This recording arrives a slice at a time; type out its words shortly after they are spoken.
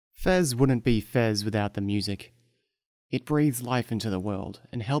Fez wouldn't be Fez without the music. It breathes life into the world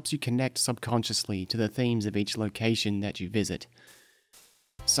and helps you connect subconsciously to the themes of each location that you visit.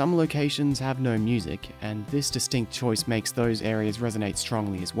 Some locations have no music, and this distinct choice makes those areas resonate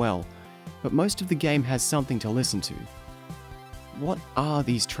strongly as well, but most of the game has something to listen to. What are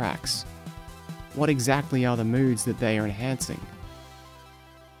these tracks? What exactly are the moods that they are enhancing?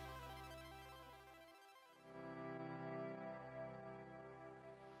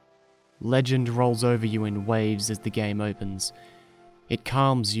 Legend rolls over you in waves as the game opens. It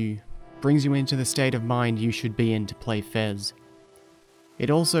calms you, brings you into the state of mind you should be in to play Fez.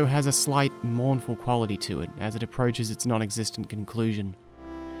 It also has a slight mournful quality to it as it approaches its non-existent conclusion.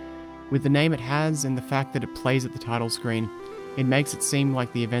 With the name it has and the fact that it plays at the title screen, it makes it seem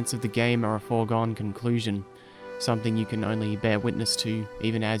like the events of the game are a foregone conclusion, something you can only bear witness to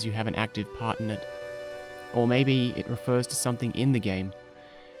even as you have an active part in it. Or maybe it refers to something in the game.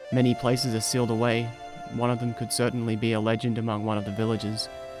 Many places are sealed away. One of them could certainly be a legend among one of the villages.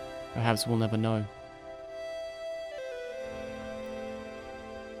 Perhaps we'll never know.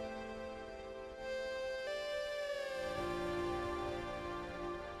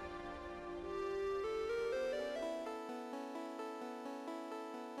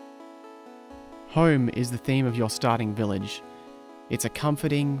 Home is the theme of your starting village. It's a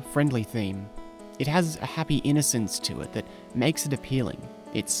comforting, friendly theme. It has a happy innocence to it that makes it appealing.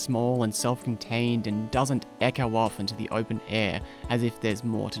 It's small and self-contained and doesn't echo off into the open air as if there's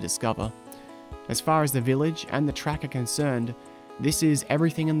more to discover. As far as the village and the track are concerned, this is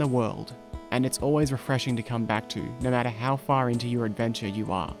everything in the world, and it's always refreshing to come back to, no matter how far into your adventure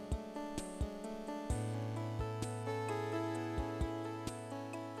you are.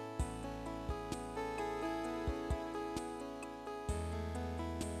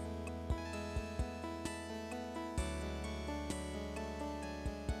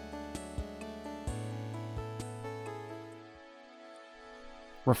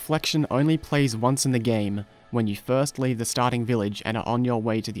 Reflection only plays once in the game, when you first leave the starting village and are on your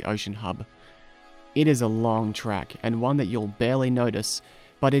way to the ocean hub. It is a long track, and one that you'll barely notice,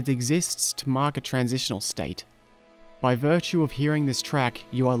 but it exists to mark a transitional state. By virtue of hearing this track,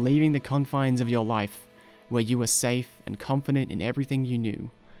 you are leaving the confines of your life, where you were safe and confident in everything you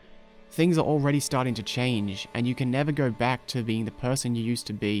knew. Things are already starting to change, and you can never go back to being the person you used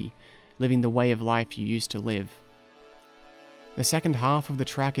to be, living the way of life you used to live. The second half of the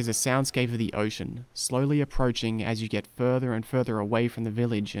track is a soundscape of the ocean, slowly approaching as you get further and further away from the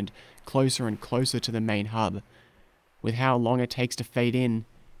village and closer to the main hub. With how long it takes to fade in,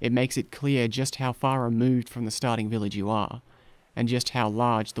 it makes it clear just how far removed from the starting village you are, and just how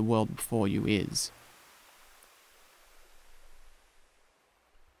large the world before you is.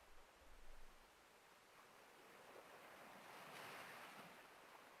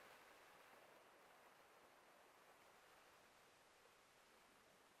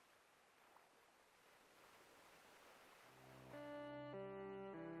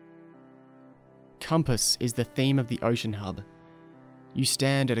 Compass is the theme of the ocean hub. You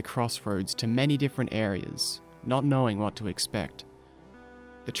stand at a crossroads to many different areas, not knowing what to expect.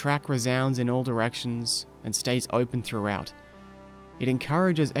 The track resounds in all directions and stays open throughout. It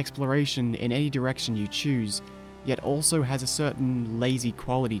encourages exploration in any direction you choose, yet also has a certain lazy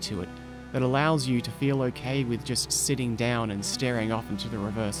quality to it that allows you to feel okay with just sitting down and staring off into the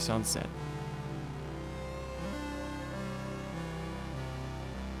reverse sunset.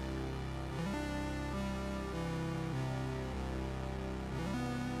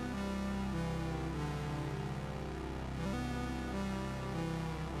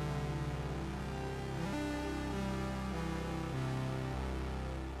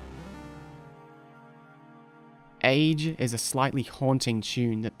 Age is a slightly haunting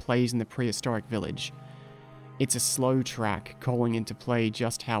tune that plays in the prehistoric village. It's a slow track calling into play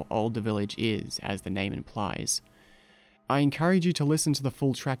just how old the village is, as the name implies. I encourage you to listen to the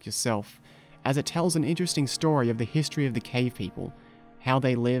full track yourself, as it tells an interesting story of the history of the cave people, how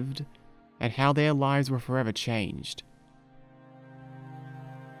they lived, and how their lives were forever changed.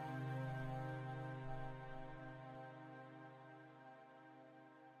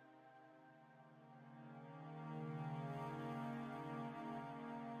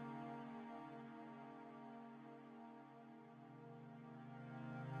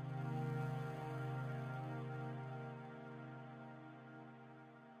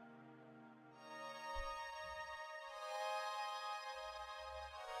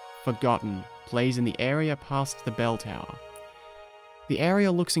 Forgotten plays in the area past the bell tower. The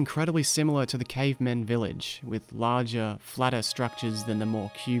area looks incredibly similar to the cavemen village, with larger, flatter structures than the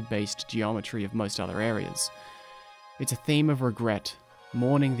more cube-based geometry of most other areas. It's a theme of regret,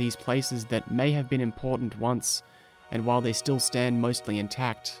 mourning these places that may have been important once, and while they still stand mostly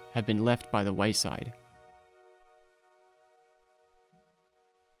intact, have been left by the wayside.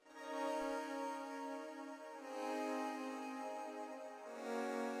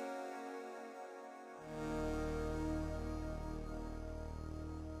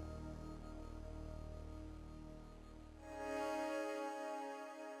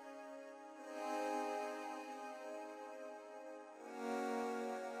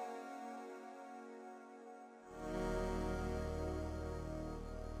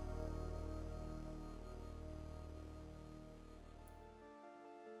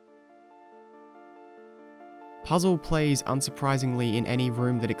 Puzzle plays unsurprisingly in any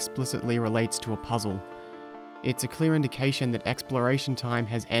room that explicitly relates to a puzzle. It's a clear indication that exploration time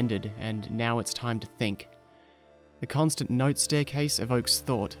has ended and now it's time to think. The constant note staircase evokes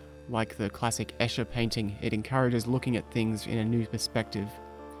thought. Like the classic Escher painting, it encourages looking at things in a new perspective.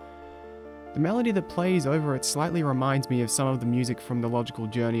 The melody that plays over it slightly reminds me of some of the music from The Logical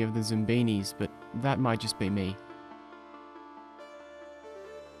Journey of the Zumbinis, but that might just be me.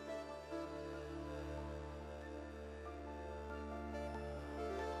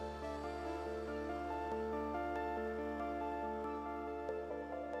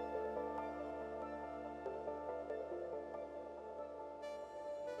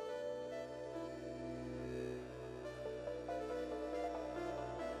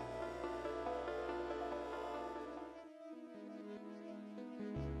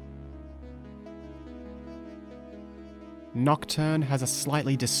 Nocturne has a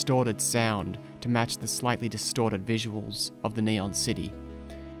slightly distorted sound to match the slightly distorted visuals of the Neon City.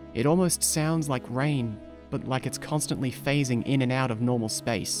 It almost sounds like rain, but like it's constantly phasing in and out of normal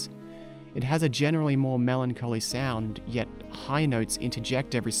space. It has a generally more melancholy sound, yet high notes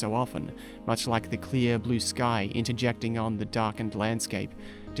interject every so often, much like the clear blue sky interjecting on the darkened landscape,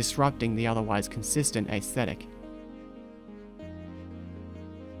 disrupting the otherwise consistent aesthetic.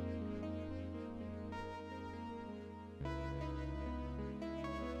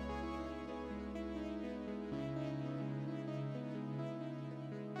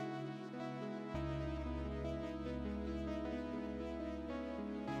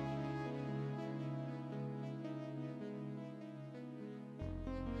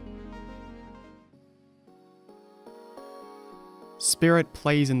 Spirit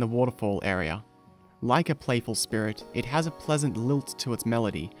plays in the waterfall area. Like a playful spirit, it has a pleasant lilt to its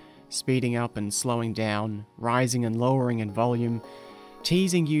melody, speeding up and slowing down, rising and lowering in volume,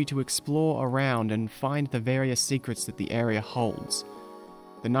 teasing you to explore around and find the various secrets that the area holds.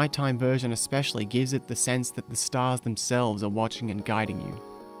 The nighttime version especially gives it the sense that the stars themselves are watching and guiding you.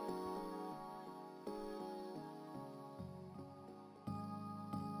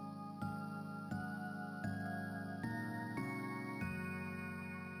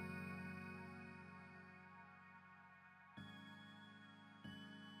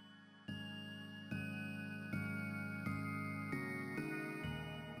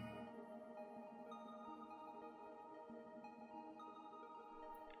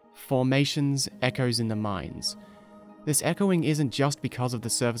 Formations, echoes in the mines. This echoing isn't just because of the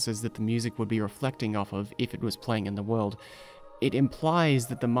surfaces that the music would be reflecting off of if it was playing in the world. It implies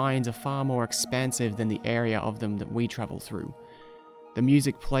that the mines are far more expansive than the area of them that we travel through. The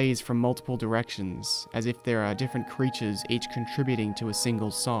music plays from multiple directions, as if there are different creatures each contributing to a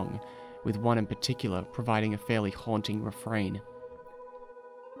single song, with one in particular providing a fairly haunting refrain.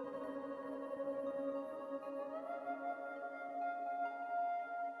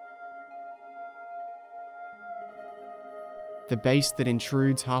 The bass that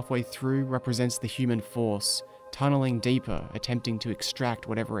intrudes halfway through represents the human force, tunneling deeper, attempting to extract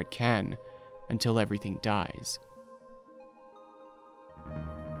whatever it can, until everything dies.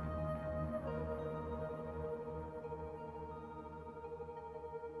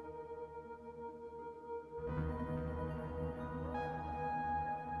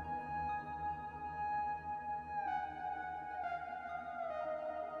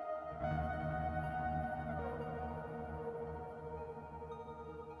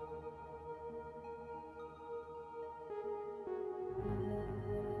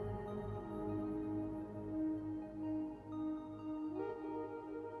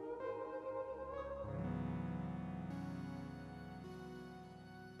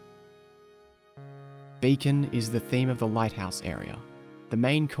 Beacon is the theme of the lighthouse area. The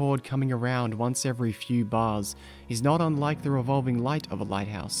main chord coming around once every few bars is not unlike the revolving light of a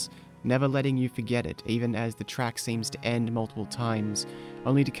lighthouse, never letting you forget it even as the track seems to end multiple times,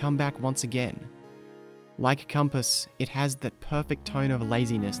 only to come back once again. Like a compass, it has that perfect tone of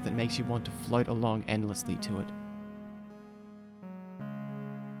laziness that makes you want to float along endlessly to it.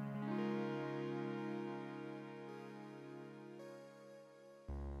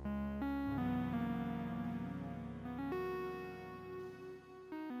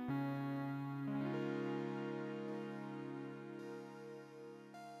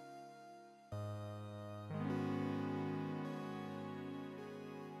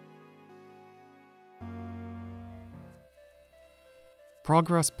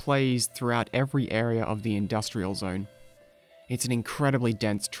 Progress plays throughout every area of the industrial zone. It's an incredibly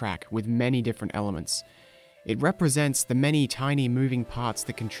dense track with many different elements. It represents the many tiny moving parts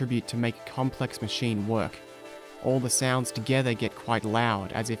that contribute to make a complex machine work. All the sounds together get quite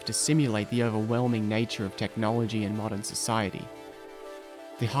loud, as if to simulate the overwhelming nature of technology in modern society.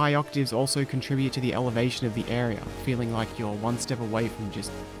 The high octaves also contribute to the elevation of the area, feeling like you're one step away from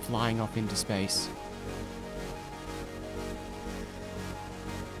just flying off into space.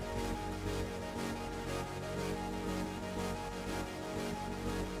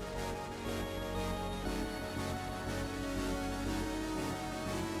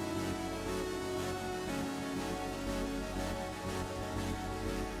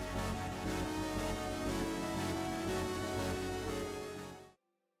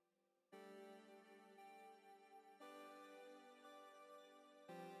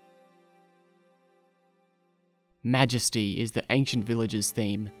 Majesty is the ancient village's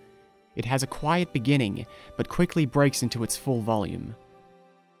theme. It has a quiet beginning, but quickly breaks into its full volume.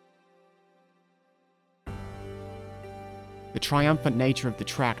 The triumphant nature of the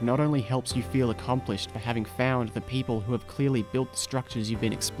track not only helps you feel accomplished for having found the people who have clearly built the structures you've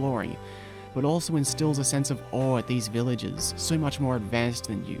been exploring, but also instills a sense of awe at these villages, so much more advanced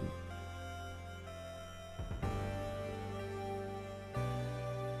than you.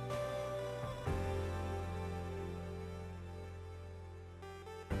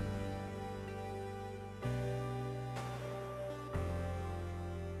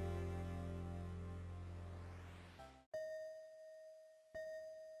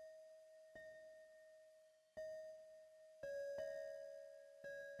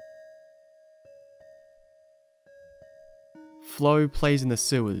 Flow plays in the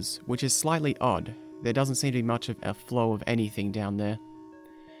sewers, which is slightly odd. There doesn't seem to be much of a flow of anything down there.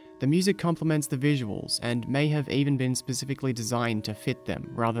 The music complements the visuals, and may have even been specifically designed to fit them,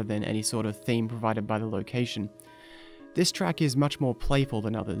 rather than any sort of theme provided by the location. This track is much more playful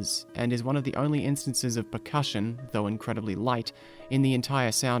than others, and is one of the only instances of percussion, though incredibly light, in the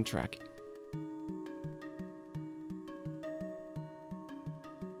entire soundtrack.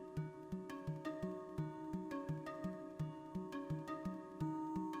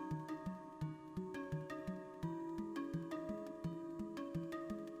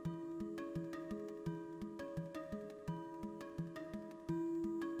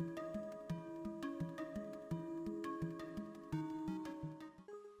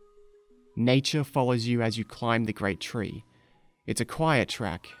 Nature follows you as you climb the great tree. It's a quiet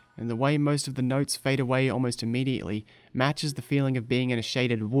track, and the way most of the notes fade away almost immediately matches the feeling of being in a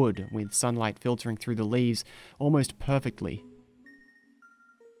shaded wood with sunlight filtering through the leaves almost perfectly.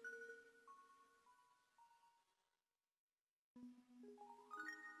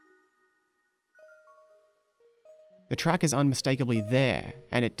 The track is unmistakably there,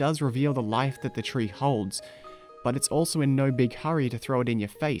 and it does reveal the life that the tree holds, but it's also in no big hurry to throw it in your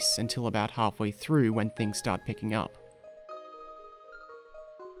face until about halfway through when things start picking up.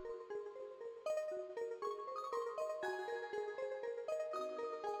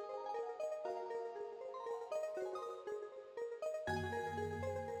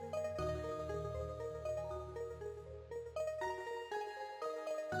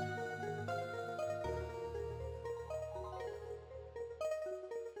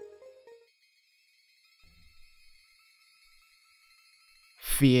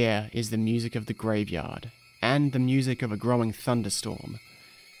 Fear is the music of the graveyard, and the music of a growing thunderstorm.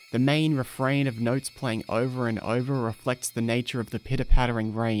 The main refrain of notes playing over and over reflects the nature of the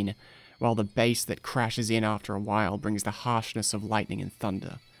pitter-pattering rain, while the bass that crashes in after a while brings the harshness of lightning and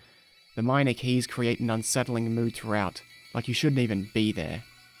thunder. The minor keys create an unsettling mood throughout, like you shouldn't even be there.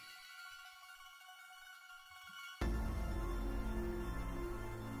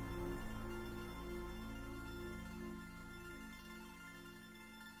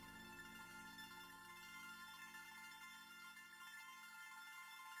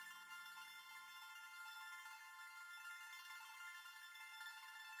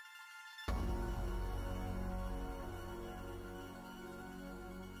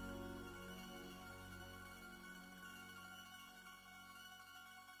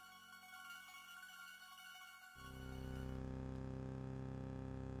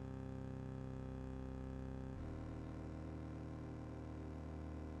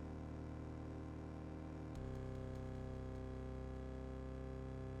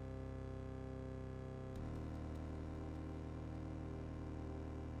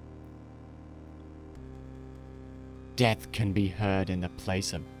 Death can be heard in the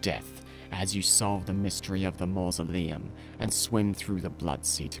place of death as you solve the mystery of the mausoleum and swim through the blood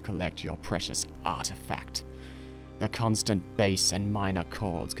sea to collect your precious artifact. The constant bass and minor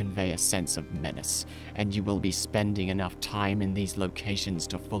chords convey a sense of menace, and you will be spending enough time in these locations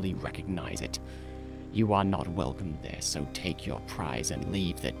to fully recognize it. You are not welcome there, so take your prize and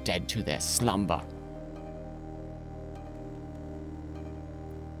leave the dead to their slumber.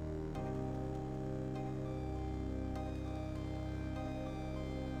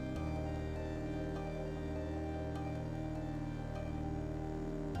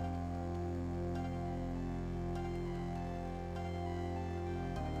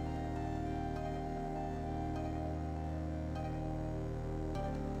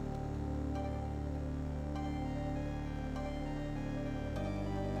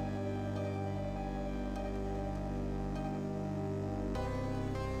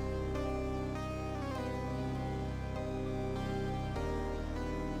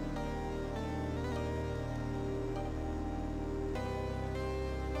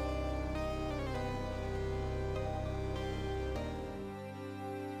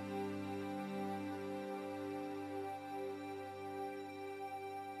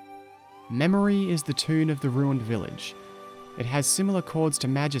 Memory is the tune of the ruined village. It has similar chords to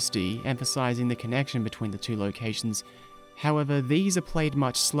Majesty, emphasizing the connection between the two locations. However, these are played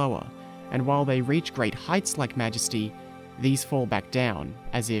much slower, and while they reach great heights like Majesty, these fall back down,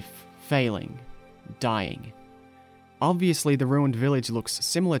 as if failing, dying. Obviously, the ruined village looks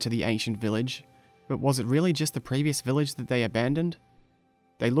similar to the ancient village, but was it really just the previous village that they abandoned?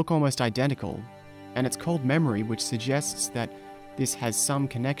 They look almost identical, and it's called Memory, which suggests that this has some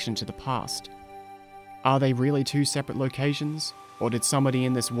connection to the past. Are they really two separate locations, or did somebody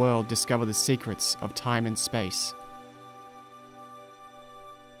in this world discover the secrets of time and space?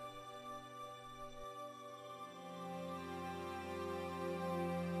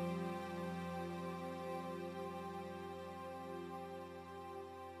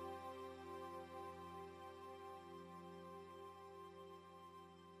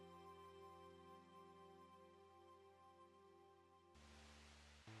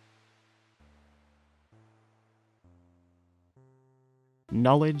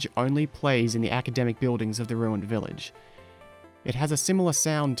 Knowledge only plays in the academic buildings of the ruined village. It has a similar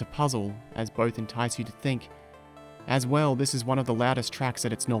sound to Puzzle, as both entice you to think. As well, this is one of the loudest tracks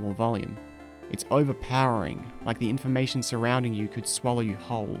at its normal volume. It's overpowering, like the information surrounding you could swallow you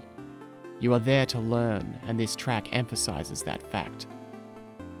whole. You are there to learn, and this track emphasizes that fact.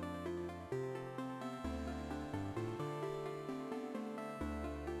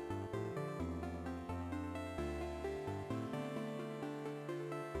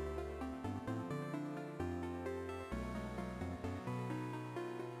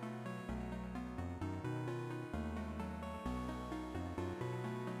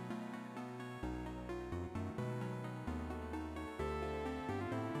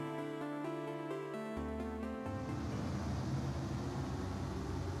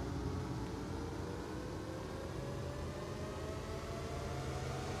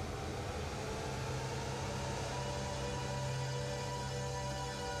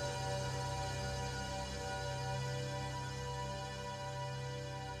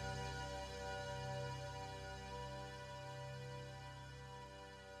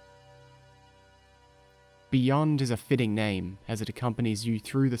 Beyond is a fitting name, as it accompanies you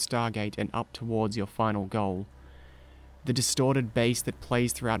through the Stargate and up towards your final goal. The distorted bass that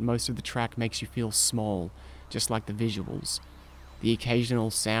plays throughout most of the track makes you feel small, just like the visuals. The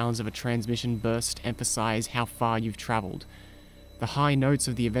occasional sounds of a transmission burst emphasize how far you've traveled. The high notes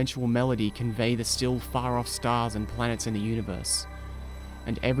of the eventual melody convey the still far-off stars and planets in the universe.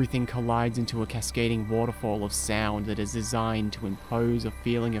 And everything collides into a cascading waterfall of sound that is designed to impose a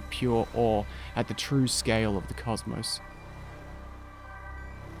feeling of pure awe at the true scale of the cosmos.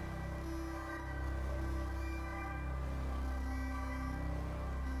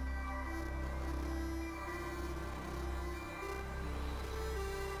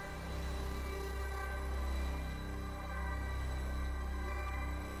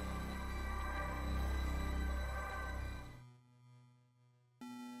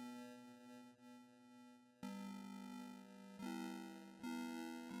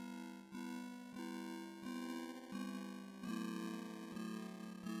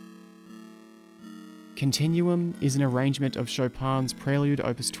 Continuum is an arrangement of Chopin's Prelude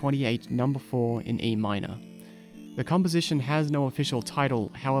Opus 28, No. 4 in E minor. The composition has no official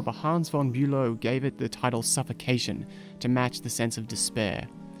title, however Hans von Bülow gave it the title Suffocation to match the sense of despair.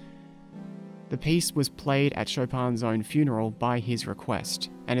 The piece was played at Chopin's own funeral by his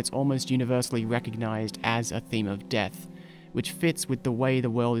request, and it's almost universally recognized as a theme of death, which fits with the way the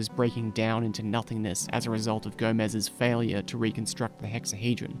world is breaking down into nothingness as a result of Gomez's failure to reconstruct the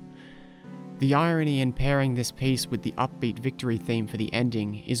hexahedron. The irony in pairing this piece with the upbeat victory theme for the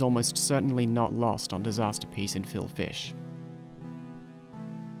ending is almost certainly not lost on Disaster Piece and Phil Fish.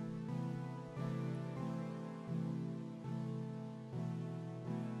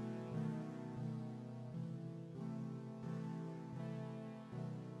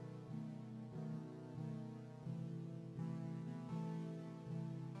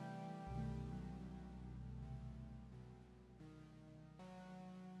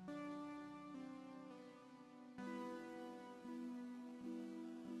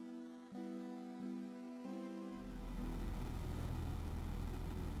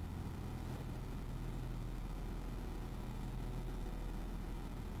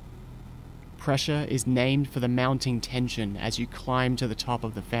 Pressure is named for the mounting tension as you climb to the top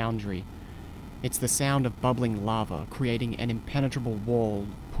of the foundry. It's the sound of bubbling lava creating an impenetrable wall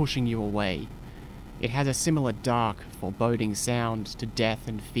pushing you away. It has a similar dark, foreboding sound to death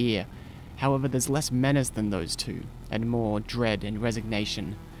and fear. However, there's less menace than those two, and more dread and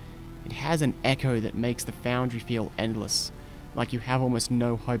resignation. It has an echo that makes the foundry feel endless, like you have almost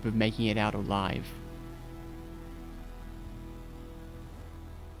no hope of making it out alive.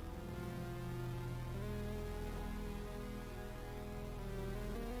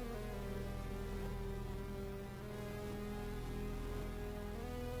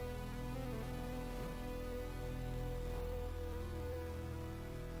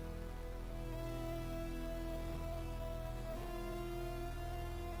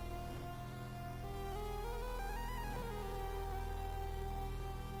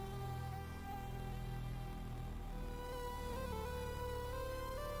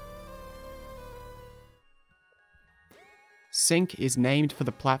 Sync is named for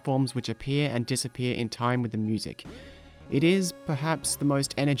the platforms which appear and disappear in time with the music. It is, perhaps, the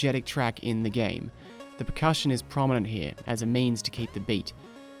most energetic track in the game. The percussion is prominent here, as a means to keep the beat.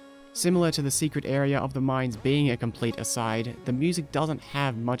 Similar to the secret area of the mines being a complete aside, the music doesn't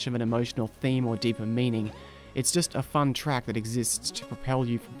have much of an emotional theme or deeper meaning. It's just a fun track that exists to propel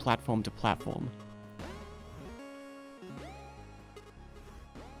you from platform to platform.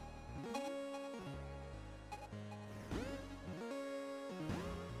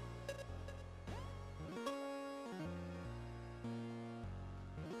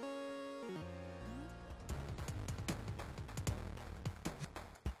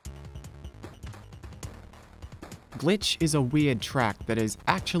 Glitch is a weird track that is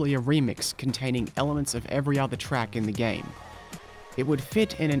actually a remix containing elements of every other track in the game. It would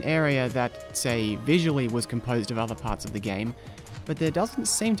fit in an area that, say, visually was composed of other parts of the game, but there doesn't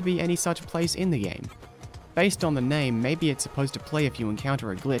seem to be any such place in the game. Based on the name, maybe it's supposed to play if you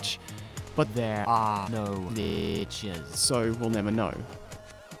encounter a glitch, but there are no glitches, so we'll never know.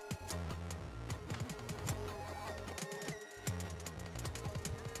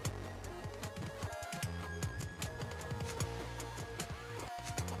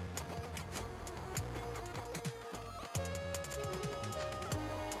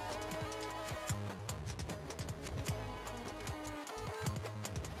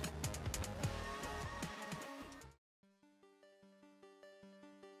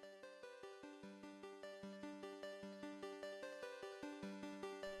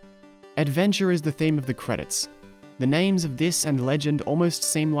 Adventure is the theme of the credits. The names of this and Legend almost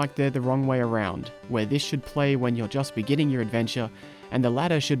seem like they're the wrong way around, where this should play when you're just beginning your adventure, and the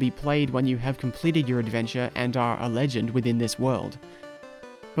latter should be played when you have completed your adventure and are a legend within this world.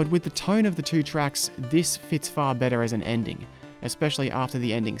 But with the tone of the two tracks, this fits far better as an ending, especially after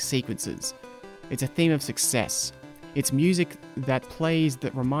the ending sequences. It's a theme of success. It's music that plays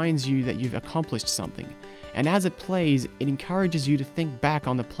that reminds you that you've accomplished something, and as it plays, it encourages you to think back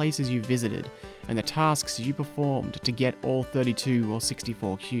on the places you visited and the tasks you performed to get all 32 or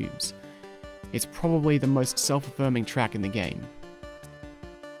 64 cubes. It's probably the most self-affirming track in the game.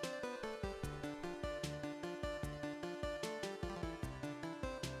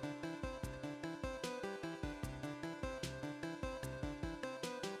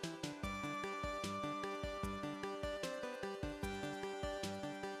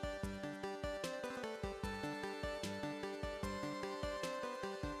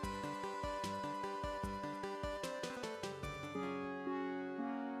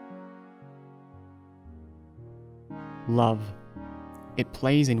 Love. It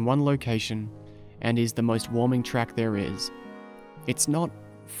plays in one location and is the most warming track there is. It's not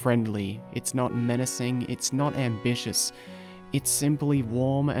friendly, it's not menacing, it's not ambitious. It's simply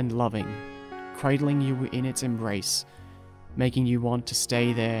warm and loving, cradling you in its embrace, making you want to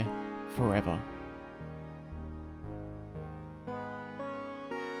stay there forever.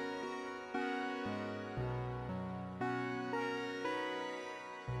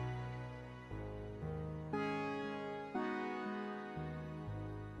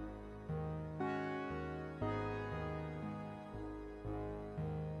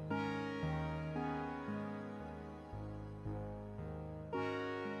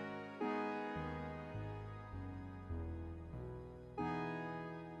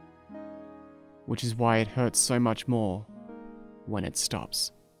 which is why it hurts so much more when it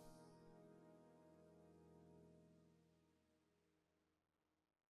stops.